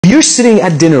you're sitting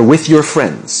at dinner with your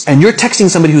friends and you're texting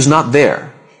somebody who's not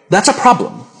there, that's a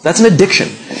problem. That's an addiction.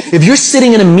 If you're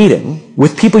sitting in a meeting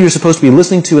with people you're supposed to be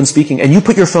listening to and speaking, and you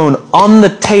put your phone on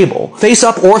the table, face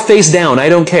up or face down, I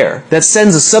don't care, that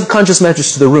sends a subconscious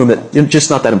message to the room that you're just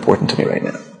not that important to me right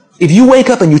now. If you wake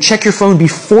up and you check your phone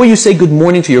before you say good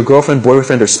morning to your girlfriend,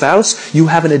 boyfriend, or spouse, you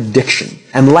have an addiction.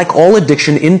 And like all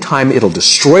addiction, in time, it'll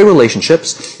destroy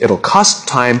relationships, it'll cost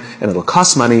time, and it'll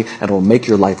cost money, and it'll make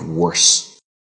your life worse.